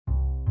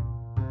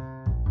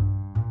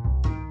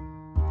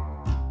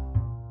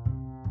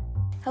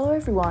Hello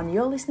everyone,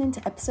 you're listening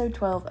to episode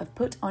 12 of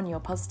Put On Your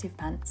Positive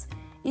Pants.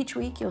 Each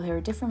week you'll hear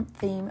a different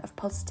theme of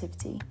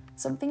positivity,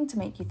 something to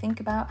make you think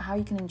about how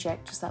you can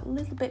inject just that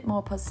little bit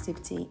more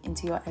positivity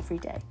into your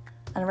everyday,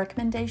 and a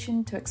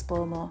recommendation to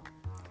explore more.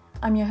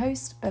 I'm your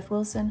host, Beth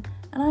Wilson,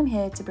 and I'm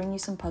here to bring you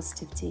some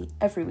positivity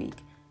every week,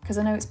 because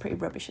I know it's pretty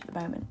rubbish at the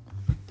moment.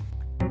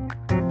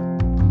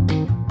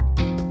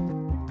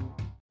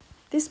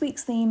 This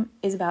week's theme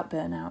is about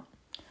burnout.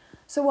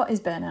 So what is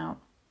burnout?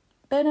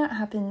 Burnout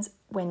happens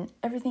when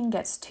everything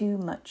gets too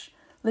much,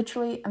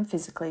 literally and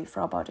physically,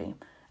 for our body,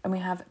 and we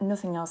have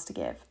nothing else to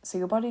give, so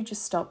your body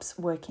just stops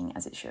working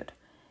as it should.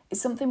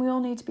 It's something we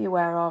all need to be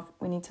aware of.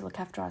 We need to look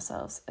after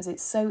ourselves, as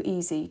it's so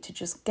easy to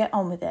just get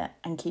on with it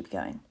and keep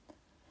going.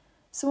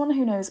 Someone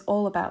who knows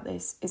all about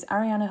this is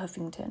Arianna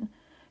Huffington,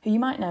 who you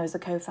might know as the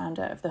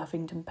co-founder of the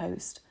Huffington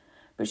Post,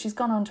 but she's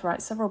gone on to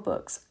write several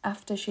books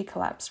after she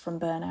collapsed from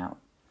burnout.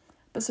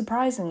 But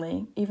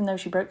surprisingly, even though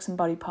she broke some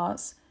body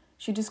parts,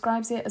 she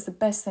describes it as the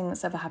best thing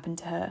that's ever happened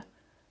to her.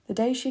 The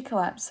day she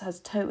collapsed has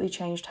totally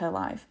changed her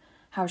life,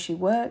 how she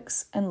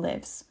works and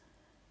lives.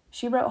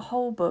 She wrote a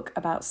whole book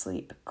about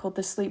sleep called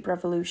The Sleep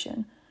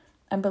Revolution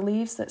and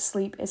believes that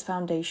sleep is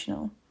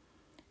foundational.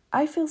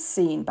 I feel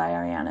seen by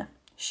Arianna.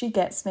 She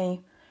gets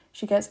me.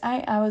 She gets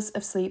 8 hours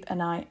of sleep a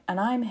night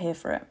and I'm here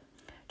for it.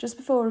 Just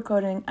before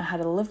recording, I had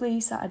a lovely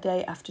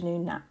Saturday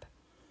afternoon nap.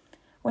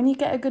 When you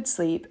get a good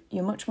sleep,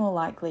 you're much more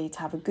likely to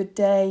have a good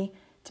day,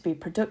 to be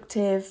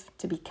productive,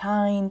 to be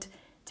kind,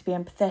 to be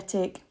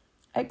empathetic,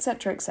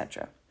 etc.,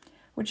 etc.,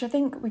 which I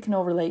think we can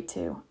all relate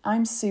to.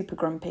 I'm super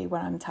grumpy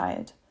when I'm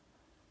tired.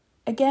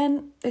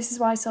 Again, this is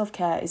why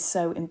self-care is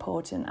so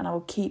important, and I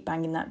will keep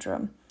banging that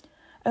drum.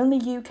 Only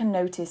you can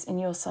notice in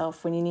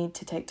yourself when you need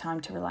to take time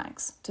to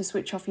relax, to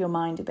switch off your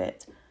mind a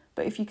bit.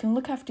 But if you can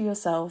look after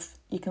yourself,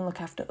 you can look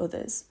after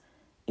others.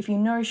 If you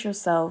nourish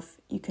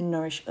yourself, you can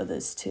nourish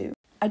others too.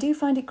 I do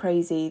find it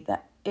crazy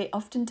that it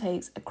often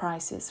takes a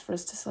crisis for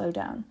us to slow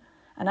down,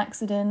 an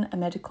accident, a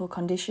medical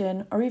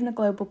condition, or even a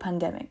global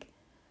pandemic.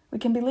 We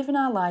can be living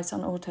our lives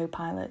on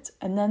autopilot,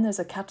 and then there's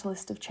a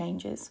catalyst of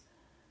changes.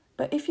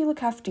 But if you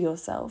look after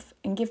yourself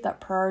and give that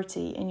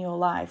priority in your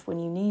life when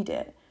you need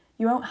it,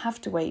 you won't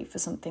have to wait for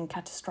something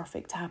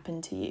catastrophic to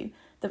happen to you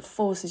that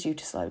forces you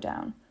to slow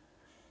down.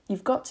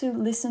 You've got to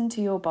listen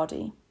to your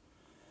body.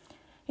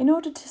 In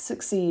order to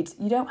succeed,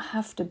 you don't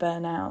have to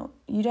burn out.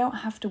 You don't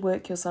have to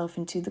work yourself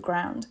into the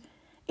ground.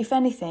 If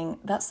anything,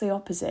 that's the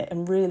opposite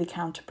and really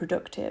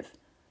counterproductive.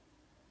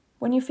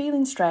 When you're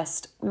feeling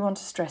stressed, we want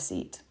to stress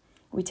eat.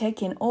 We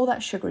take in all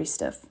that sugary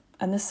stuff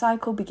and the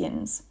cycle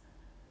begins.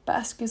 But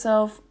ask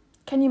yourself,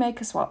 can you make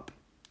a swap?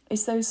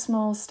 It's those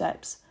small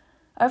steps.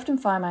 I often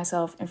find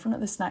myself in front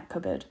of the snack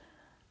cupboard.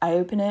 I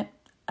open it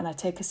and I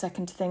take a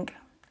second to think,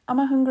 am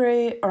I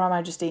hungry or am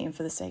I just eating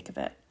for the sake of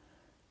it?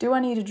 Do I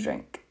need a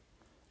drink?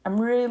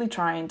 I'm really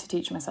trying to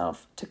teach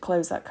myself to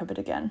close that cupboard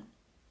again.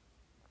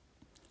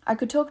 I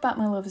could talk about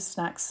my love of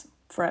snacks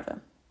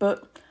forever,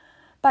 but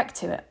back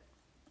to it.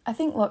 I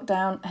think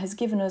lockdown has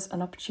given us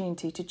an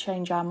opportunity to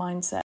change our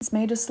mindset. It's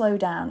made us slow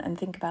down and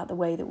think about the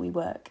way that we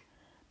work.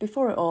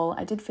 Before it all,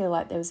 I did feel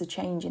like there was a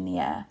change in the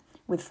air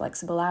with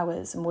flexible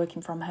hours and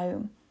working from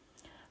home.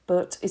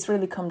 But it's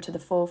really come to the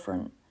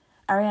forefront.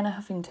 Arianna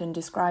Huffington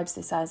describes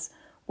this as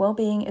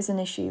well-being is an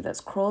issue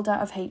that's crawled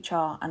out of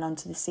HR and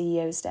onto the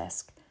CEO's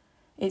desk.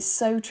 It's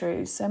so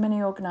true. So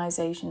many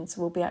organisations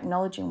will be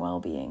acknowledging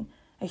well-being,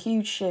 a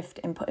huge shift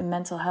in putting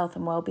mental health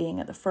and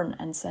well-being at the front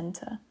and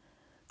centre.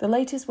 The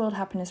latest World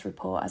Happiness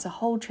Report has a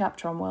whole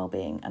chapter on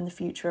well-being and the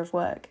future of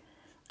work,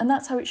 and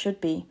that's how it should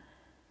be.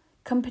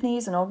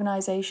 Companies and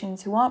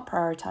organisations who aren't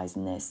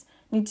prioritising this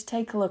need to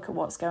take a look at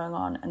what's going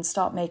on and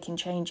start making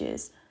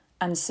changes,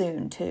 and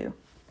soon too.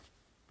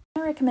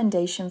 My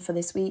recommendation for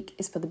this week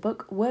is for the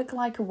book Work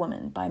Like a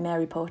Woman by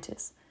Mary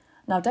Portas.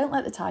 Now don't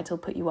let the title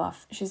put you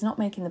off, she's not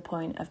making the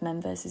point of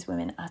men versus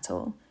women at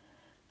all.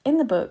 In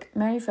the book,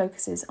 Mary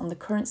focuses on the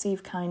currency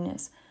of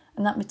kindness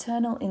and that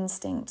maternal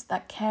instinct,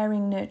 that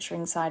caring,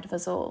 nurturing side of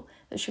us all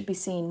that should be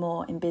seen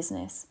more in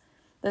business,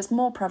 that's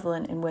more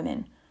prevalent in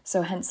women,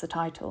 so hence the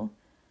title.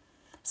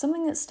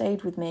 Something that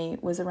stayed with me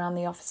was around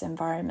the office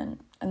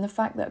environment and the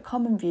fact that a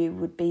common view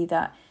would be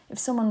that if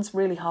someone's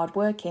really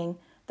hard-working,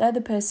 they're the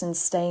person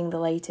staying the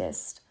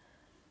latest.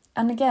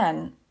 And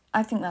again,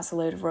 I think that's a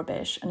load of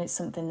rubbish and it's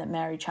something that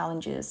Mary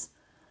challenges.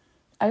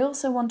 I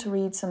also want to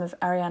read some of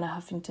Arianna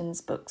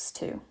Huffington's books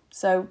too,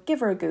 so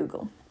give her a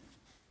Google.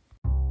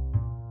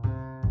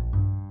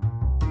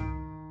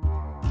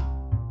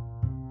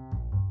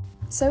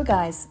 So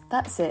guys,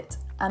 that's it,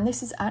 and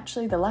this is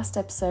actually the last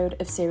episode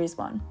of Series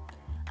 1.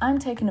 I'm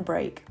taking a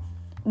break,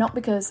 not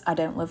because I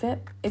don't love it,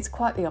 it's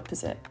quite the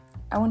opposite.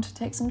 I want to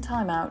take some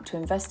time out to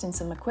invest in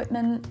some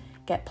equipment,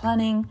 get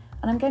planning,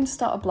 and I'm going to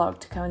start a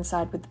blog to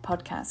coincide with the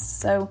podcast,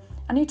 so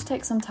I need to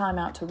take some time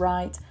out to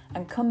write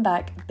and come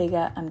back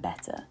bigger and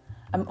better.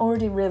 I'm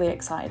already really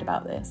excited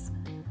about this.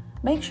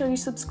 Make sure you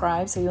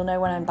subscribe so you'll know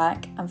when I'm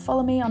back and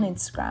follow me on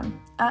Instagram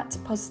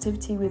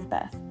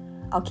 @PositivityWithBeth.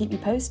 I'll keep you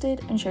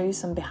posted and show you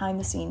some behind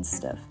the scenes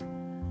stuff.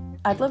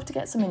 I'd love to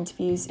get some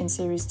interviews in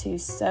Series 2,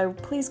 so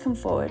please come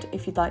forward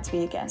if you'd like to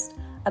be a guest.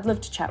 I'd love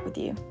to chat with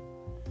you.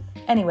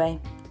 Anyway,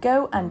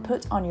 go and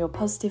put on your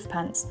positive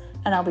pants,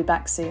 and I'll be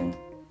back soon.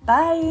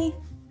 Bye!